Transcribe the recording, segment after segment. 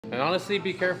And honestly,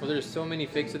 be careful. There's so many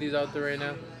fakes of these out there right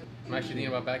now. I'm actually thinking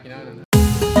about backing out on that.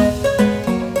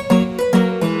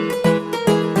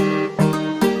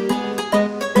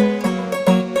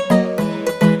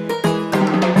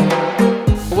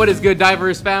 What is good,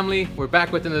 Diverse family? We're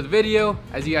back with another video.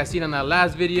 As you guys seen on that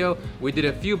last video, we did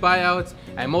a few buyouts,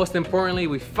 and most importantly,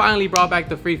 we finally brought back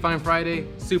the Free Find Friday.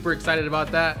 Super excited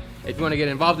about that. If you want to get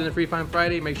involved in the Free Find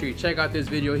Friday, make sure you check out this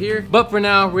video here. But for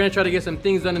now, we're gonna try to get some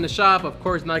things done in the shop. Of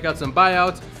course, knock out some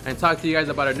buyouts and talk to you guys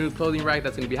about our new clothing rack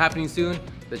that's gonna be happening soon.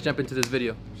 Let's jump into this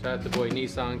video. Shout out to boy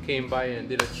Nissan, came by and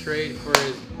did a trade for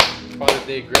his Father's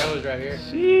Day grills right here.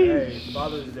 Hey,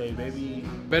 Father's Day, baby.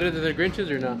 Better than the Grinches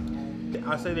or not?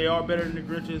 I say they are better than the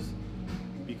Grinches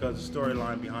because the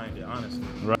storyline behind it, honestly.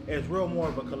 Right. It's real more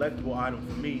of a collectible item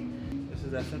for me. This is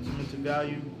that sentimental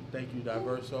value. Thank you,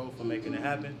 DiverseSole, for making it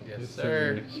happen. Yes,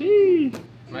 sir. Sheesh.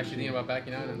 I'm actually thinking about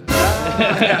backing out on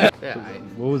that. Yeah,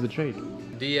 What was the trade?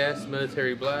 DS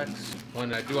Military Blacks,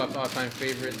 one I do have all-time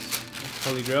favorites.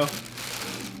 Holy Grail.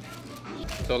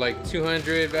 So like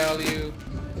 200 value.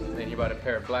 Then you bought a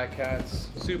pair of black cats.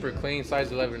 Super clean,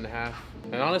 size 11.5.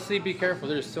 And honestly, be careful.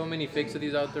 There's so many fakes of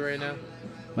these out there right now.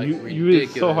 Like,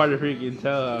 it's so hard to freaking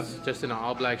tell. Just in an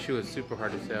all black shoe, it's super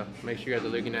hard to tell. Make sure you guys are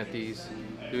looking at these,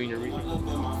 doing your research.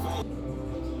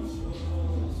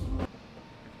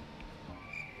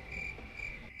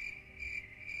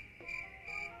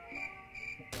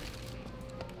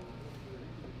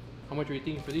 How much are you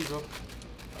thinking for these, bro?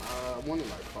 I wanted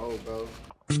like 4, bro.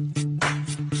 I ain't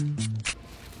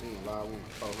gonna lie, I want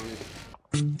like 400.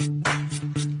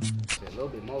 A little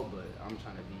bit more, but I'm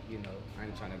trying to be, you know, I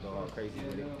ain't trying to go all crazy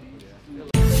with it. Yeah.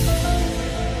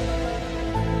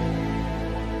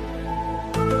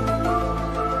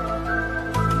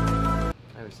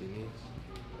 I haven't seen these.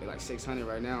 They're like 600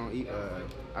 right now on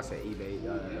I say eBay,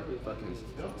 fucking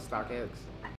StockX.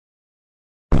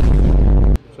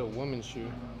 It's a woman's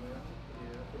shoe.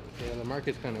 Yeah, the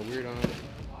market's kind of weird on it.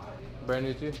 Brand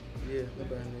new too? Yeah, they're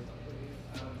brand new.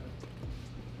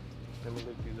 Let me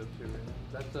look these up too.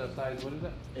 That's the size, what is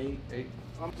that? 8. 8?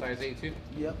 Size 8 too?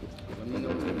 Yep. Let me know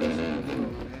what's the best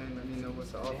man. Let me know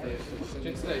what's the offer.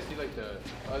 Since I see like the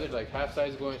other like half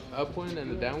size going up one and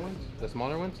the down ones, the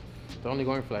smaller ones, they're only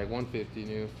going for like 150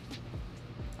 new.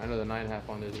 I know the 9.5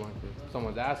 on there is going for,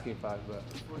 someone's asking 5, but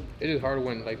it is hard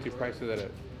when like two prices that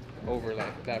are over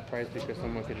like that price because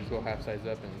someone could just go half size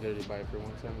up and literally buy it for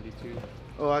 172.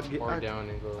 Oh, I get. Or down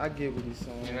and go. I get what he's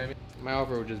saying. You know what I mean? My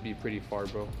offer would just be pretty far,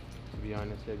 bro. To be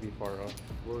honest, it'd be far off.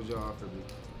 What would your offer be?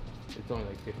 It's only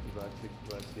like 50 bucks, 60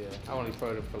 bucks, yeah. I only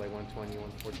put it for like 120,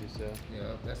 140 sale.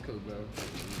 Yeah, that's cool, bro.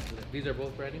 These are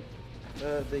both brand new?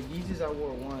 The Yeezys I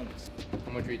wore once.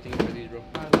 How much are you thinking for these, bro?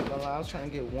 I was trying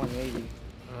to get 180.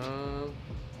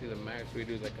 See the max we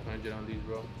do is like 100 on these,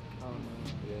 bro.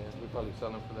 Yeah, we probably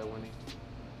sell them for that 180.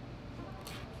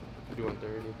 Do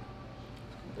 130.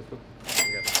 That's cool.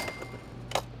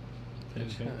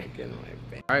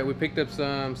 All right, we picked up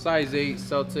some size 8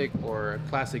 Celtic or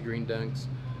classic green dunks.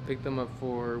 Picked them up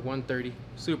for 130.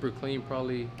 Super clean,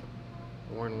 probably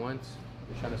worn once.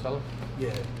 You're trying to sell them?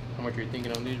 Yeah. How much are you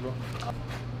thinking on these, bro?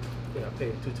 Yeah, I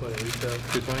paid $220 retail.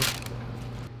 220.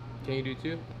 Can you do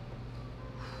 2?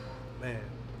 Man,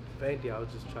 if anything, I was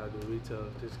just trying to do retail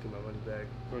just to get my money back.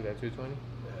 What was that, 220?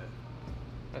 Yeah.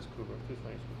 That's cool, bro.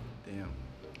 220 is cool. Damn.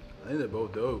 I think they're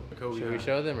both dope. Should we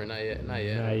show them or not yet? Not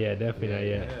yet. Not yet, definitely not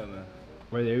yet. Yeah, man.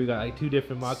 Right there, we got like 2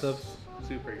 different mock-ups.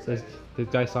 Super excited. This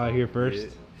guy saw it here first. Yeah.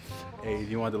 Hey,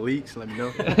 if you want the leaks, let me know.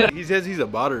 He says he's a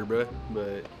botter, bro,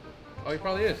 but... Oh, he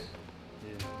probably is.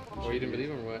 Yeah. Well, you didn't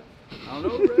believe him or what? I don't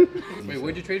know, bro. Wait,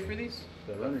 what'd you trade for these?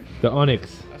 The runners. The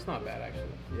Onyx. That's not bad, actually.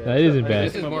 Yeah, That isn't bad.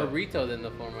 This is more retail than the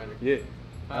Foam Runner. Yeah.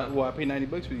 Well, I paid $90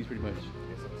 for these pretty much.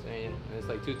 That's what I'm saying. And it's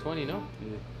like 220, no?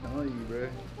 Yeah. I'm telling you, bro.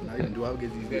 Not even do I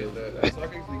get these deals. The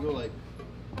StockX, they go like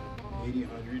 80,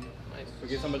 100. Nice. So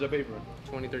guess how much I paid for them?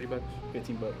 20, 30 bucks.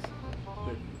 15 bucks.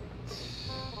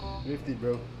 50,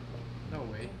 bro. No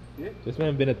way. Yeah. This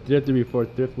man been a thrifter before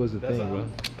thrift was a That's thing, all. bro.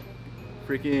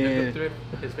 Freaking. Thrift,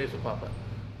 his face will pop up.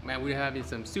 Man, we're having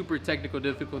some super technical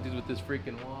difficulties with this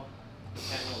freaking wall.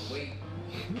 Can't wait.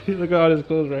 Look at all his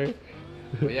clothes right here.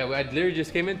 But yeah, I literally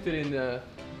just came into it and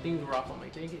things were off. I'm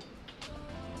like, dang it.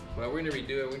 Well, we're gonna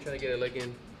redo it. We're trying to get it like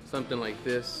in something like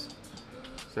this.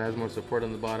 So it has more support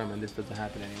on the bottom and this doesn't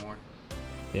happen anymore.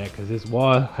 Yeah, because this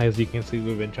wall, as you can see,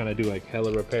 we've been trying to do like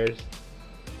hella repairs.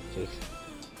 Just,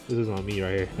 this is on me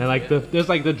right here. And like there's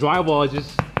like the drywall,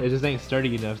 it just ain't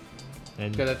sturdy enough.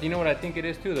 And because you know what I think it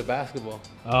is too, the basketball.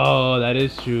 Oh, that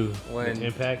is true. When the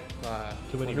impact.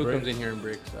 Too many who bricks. comes in here and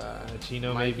bricks?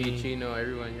 Chino Mikey, maybe. Chino,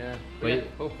 everyone, yeah. Wait. Yeah,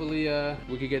 hopefully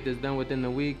we could get this done within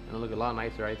the week and it'll look a lot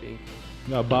nicer, I think.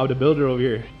 We got Bob the Builder over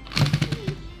here.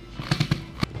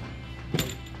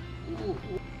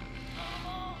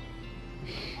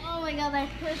 Oh my god, that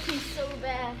hurts me so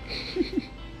bad.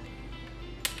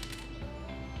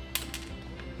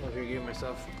 I'm gonna give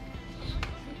myself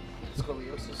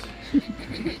scoliosis.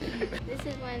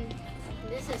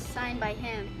 This is signed by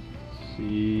him.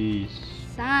 Sheesh.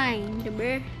 Signed,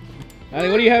 bruh. Ali,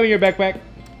 what do you have in your backpack?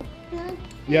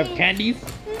 You have candies?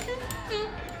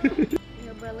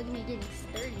 Yo, bro, look at me getting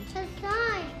sturdy.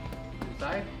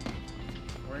 Inside?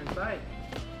 We're inside.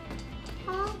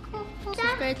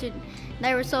 Subscribe to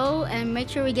DiverseSole and make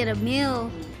sure we get a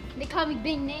meal. They call me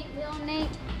Big Nate, Little Nate,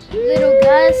 Little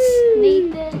Gus,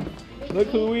 Nathan. Big Look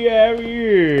who Nate. we have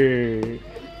here.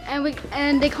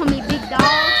 And they call me Big Dog.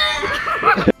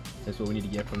 That's what we need to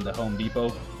get from the Home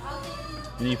Depot.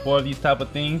 We need 4 of these type of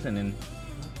things and then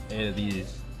 8 of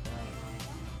these.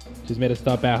 Just made a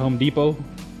stop at Home Depot.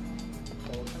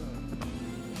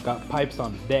 Got pipes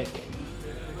on deck.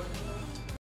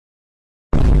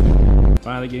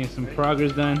 Finally getting some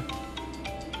progress done.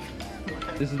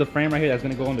 This is the frame right here that's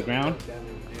gonna go on the ground.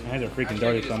 My hands are freaking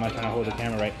dirty, so I'm not trying to hold the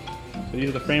camera right. So these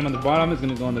are the frame on the bottom. It's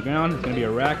gonna go on the ground. It's gonna be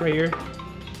a rack right here.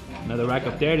 Another rack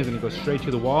up there. It's gonna go straight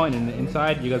to the wall, and then the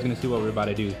inside, you guys are gonna see what we're about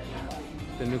to do.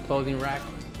 The new clothing rack.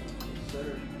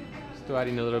 Still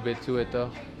adding a little bit to it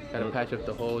though. Gotta patch up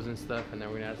the holes and stuff, and then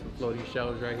we're gonna add some floating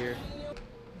shelves right here.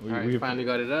 Alright, we finally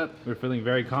got it up. We're feeling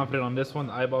very confident on this one,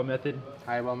 the eyeball method.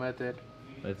 Eyeball method.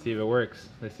 Let's see if it works.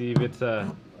 Let's see if it's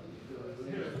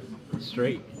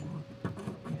straight.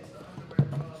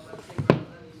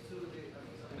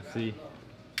 Let's see.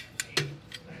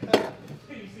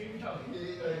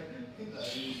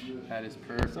 That is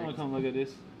perfect. Someone come look at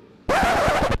this.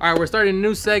 Alright, we're starting a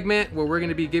new segment where we're going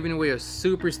to be giving away a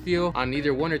super steal on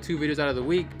either 1 or 2 videos out of the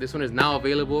week. This one is now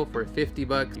available for 50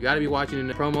 bucks. You got to be watching, and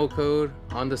the promo code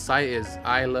on the site is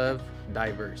I Love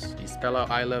Diverse. You spell out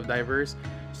I Love Diverse,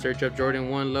 search up Jordan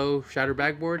 1 Low Shatter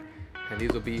Backboard, and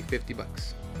these will be 50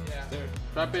 bucks. Yeah.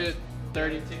 Drop it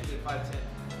 30. Ticket 510.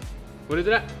 What is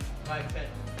it at? 510.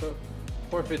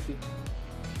 450.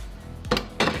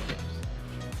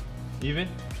 Even?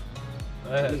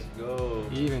 Let's go.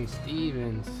 Even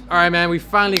Stevens. All right, man, we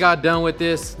finally got done with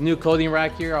this new clothing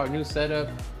rack here, our new setup.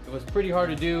 It was pretty hard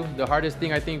to do. The hardest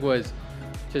thing I think was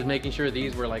just making sure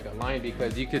these were like aligned,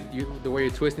 because the way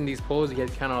you're twisting these poles, you get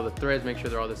to count all the threads, make sure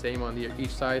they're all the same on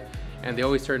each side, and they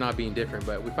always turn out being different.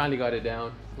 But we finally got it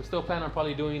down. We still plan on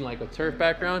probably doing like a turf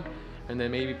background, and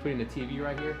then maybe putting a TV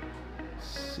right here.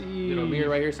 Little mirror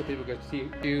right here so people can see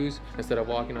views instead of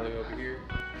walking all the way over here.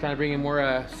 Trying to bring in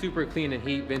more super clean and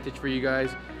heat vintage for you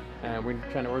guys, and we're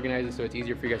trying to organize it so it's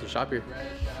easier for you guys to shop here.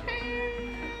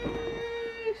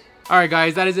 Alright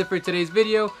guys, that is it for today's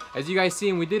video. As you guys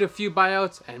seen, we did a few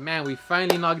buyouts, and man, we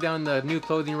finally knocked down the new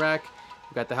clothing rack.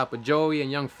 We got the help of Joey and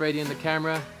young Freddy in the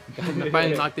camera.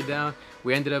 Finally knocked it down.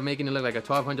 We ended up making it look like a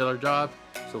 $1,200 job.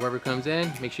 So whoever comes in,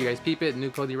 make sure you guys peep it. New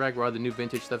clothing rack where all the new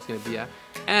vintage stuff's gonna be at.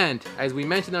 And as we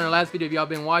mentioned in our last video, if y'all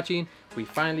been watching, we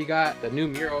finally got the new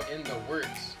mural in the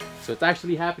works. So it's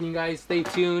actually happening, guys. Stay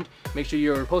tuned. Make sure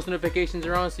your post notifications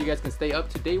are on so you guys can stay up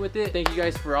to date with it. Thank you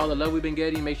guys for all the love we've been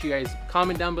getting. Make sure you guys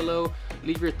comment down below,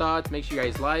 leave your thoughts, make sure you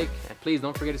guys like, and please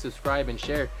don't forget to subscribe and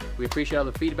share. We appreciate all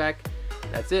the feedback.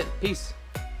 That's it. Peace.